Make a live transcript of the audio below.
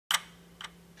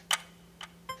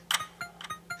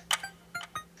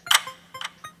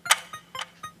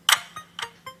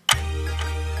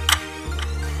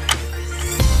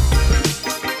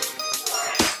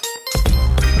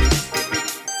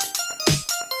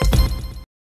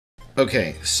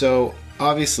Okay, so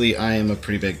obviously I am a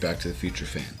pretty big Back to the Future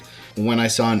fan. When I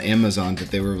saw on Amazon that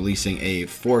they were releasing a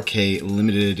 4K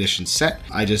limited edition set,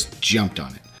 I just jumped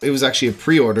on it. It was actually a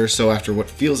pre-order, so after what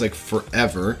feels like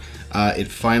forever, it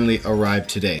finally arrived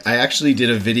today. I actually did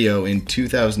a video in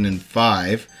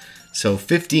 2005, so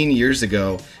 15 years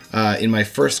ago, in my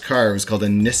first car. It was called a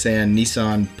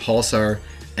Nissan Pulsar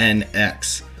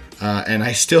NX. And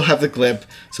I still have the clip,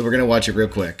 so we're gonna watch it real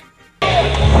quick.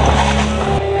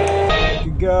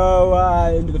 You go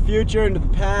into the future, into the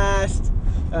past.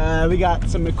 We got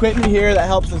some equipment here that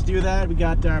helps us do that. We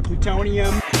got our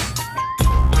plutonium.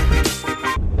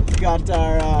 We got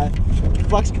our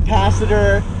flux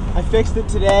capacitor. I fixed it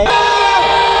today.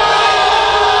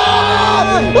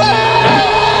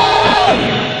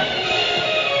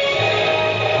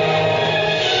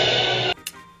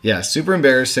 Yeah, super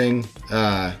embarrassing,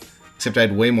 except I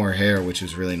had way more hair, which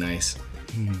was really nice.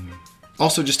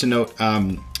 Also, just to note,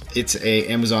 it's a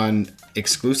Amazon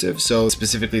exclusive, so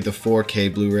specifically the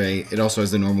 4K Blu-ray. It also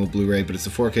has the normal Blu-ray, but it's a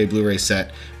 4K Blu-ray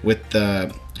set with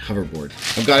the hoverboard.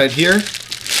 I've got it here.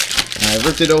 I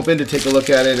ripped it open to take a look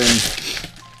at it, and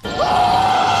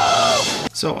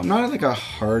so I'm not like a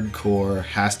hardcore,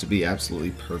 has to be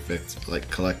absolutely perfect like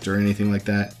collector or anything like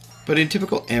that. But in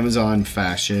typical Amazon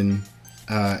fashion,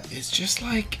 it's just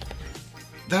like,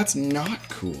 that's not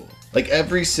cool. Like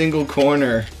every single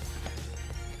corner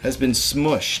has been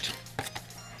smushed.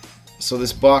 So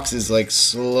this box is like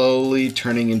slowly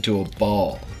turning into a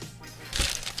ball.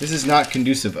 This is not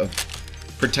conducive of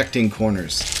protecting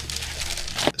corners.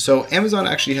 So Amazon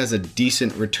actually has a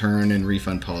decent return and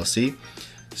refund policy.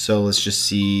 So let's just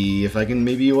see if I can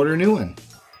maybe order a new one.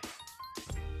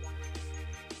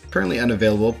 Currently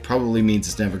unavailable probably means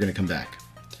it's never going to come back.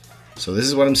 So this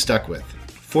is what I'm stuck with.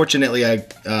 Fortunately, I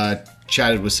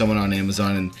chatted with someone on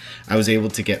Amazon and I was able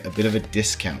to get a bit of a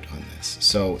discount on this.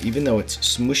 So even though it's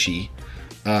smushy,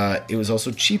 it was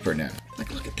also cheaper now.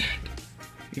 Like, look at that.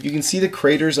 If you can see the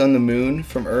craters on the moon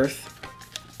from Earth,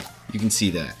 you can see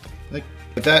that. Like,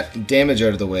 with that damage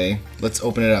out of the way, let's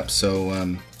open it up. So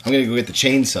I'm gonna go get the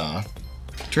chainsaw.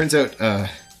 Turns out,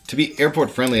 to be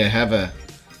airport friendly, I have a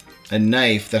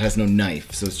knife that has no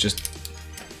knife. So it's just,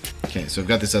 okay, so I've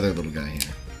got this other little guy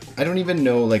here. I don't even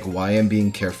know like why I'm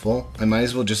being careful. I might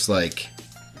as well just like...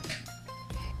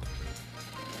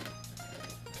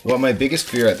 Well, my biggest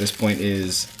fear at this point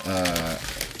is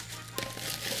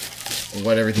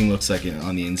what everything looks like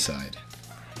on the inside.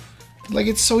 Like,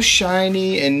 it's so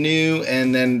shiny and new,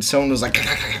 and then someone was like...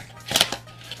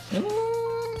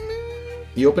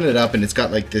 You open it up and it's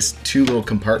got like this two little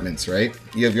compartments, right?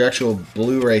 You have your actual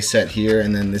Blu-ray set here,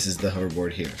 and then this is the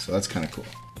hoverboard here. So that's kind of cool.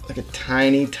 Like a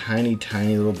tiny, tiny,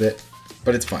 tiny little bit,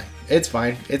 but it's fine. It's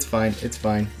fine. It's fine. It's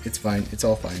fine. It's fine. It's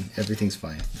all fine. Everything's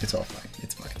fine. It's all fine.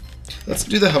 It's fine. Let's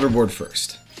do the hoverboard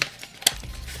first.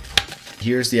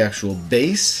 Here's the actual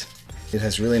base. It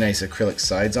has really nice acrylic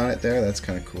sides on it there. That's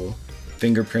kind of cool.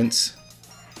 Fingerprints,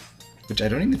 which I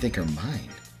don't even think are mine.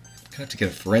 I'm gonna have to get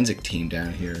a forensic team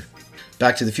down here.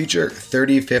 Back to the Future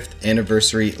 35th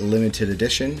Anniversary Limited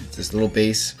Edition. It's this little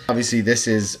base. Obviously this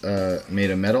is made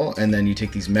of metal, and then you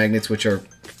take these magnets which are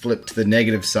flipped to the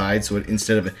negative side, so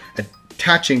instead of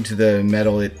attaching to the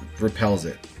metal, it repels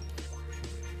it.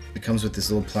 It comes with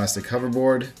this little plastic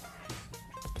hoverboard.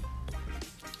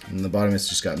 And on the bottom it's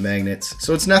just got magnets.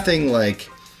 So it's nothing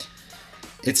like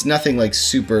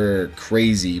super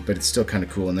crazy, but it's still kind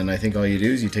of cool. And then I think all you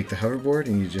do is you take the hoverboard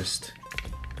and you just...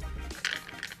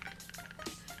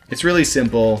 It's really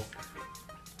simple,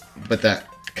 but that,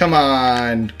 come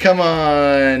on, come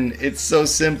on. It's so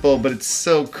simple, but it's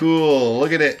so cool.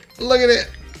 Look at it, look at it.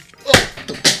 Oh.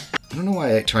 I don't know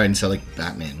why I try and sound like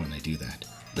Batman when I do that.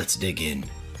 Let's dig in.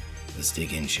 Let's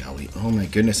dig in, shall we? Oh my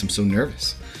goodness, I'm so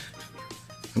nervous.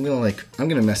 I'm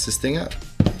gonna mess this thing up.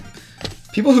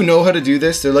 People who know how to do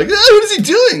this, they're like, oh, what is he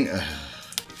doing?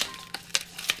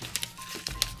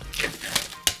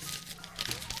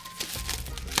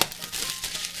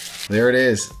 There it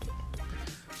is.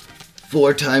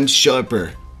 4 times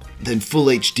sharper than full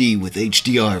HD with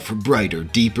HDR for brighter,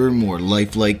 deeper, more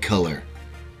lifelike color.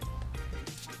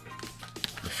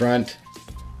 The front.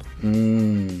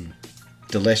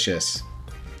 Delicious.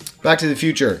 Back to the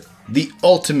Future. The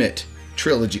Ultimate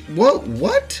Trilogy. Whoa,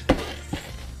 what?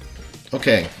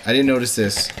 Okay, I didn't notice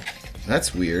this.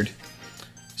 That's weird.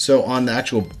 So on the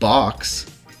actual box,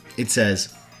 it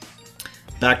says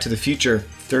Back to the Future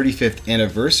 35th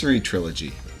Anniversary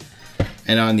Trilogy.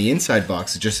 And on the inside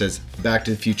box, it just says Back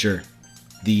to the Future,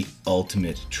 the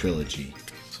Ultimate Trilogy.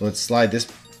 So let's slide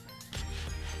this.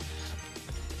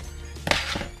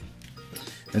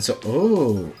 And so,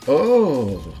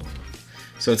 oh.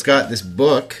 So it's got this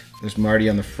book There's Marty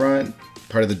on the front,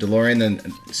 part of the DeLorean, then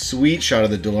a sweet shot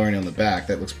of the DeLorean on the back.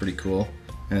 That looks pretty cool.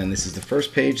 And then this is the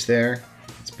first page there.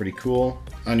 It's pretty cool.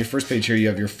 On your first page here, you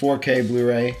have your 4K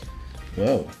Blu-ray,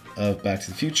 of Back to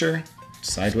the Future,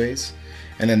 sideways.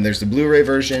 And then there's the Blu-ray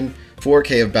version,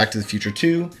 4K of Back to the Future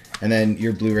 2, and then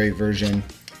your Blu-ray version,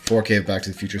 4K of Back to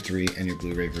the Future 3, and your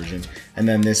Blu-ray version. And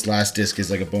then this last disc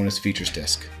is like a bonus features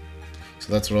disc.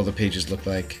 So that's what all the pages look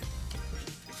like.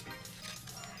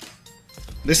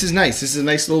 This is nice. This is a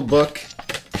nice little book.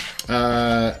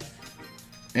 And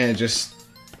it just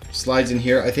slides in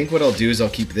here. I think what I'll do is I'll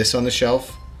keep this on the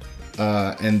shelf.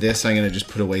 And this I'm going to just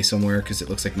put away somewhere because it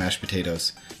looks like mashed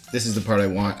potatoes. This is the part I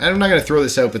want. I'm not going to throw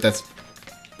this out, but that's...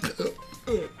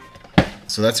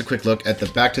 So that's a quick look at the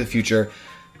Back to the Future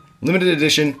Limited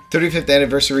Edition 35th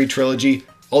Anniversary Trilogy,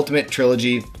 Ultimate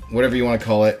Trilogy, whatever you want to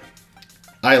call it.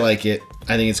 I like it.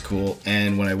 I think it's cool.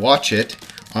 And when I watch it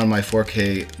on my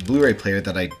 4K Blu-ray player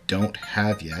that I don't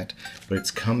have yet, but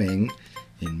it's coming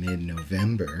in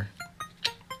mid-November.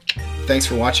 Thanks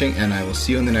for watching, and I will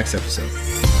see you in the next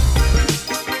episode.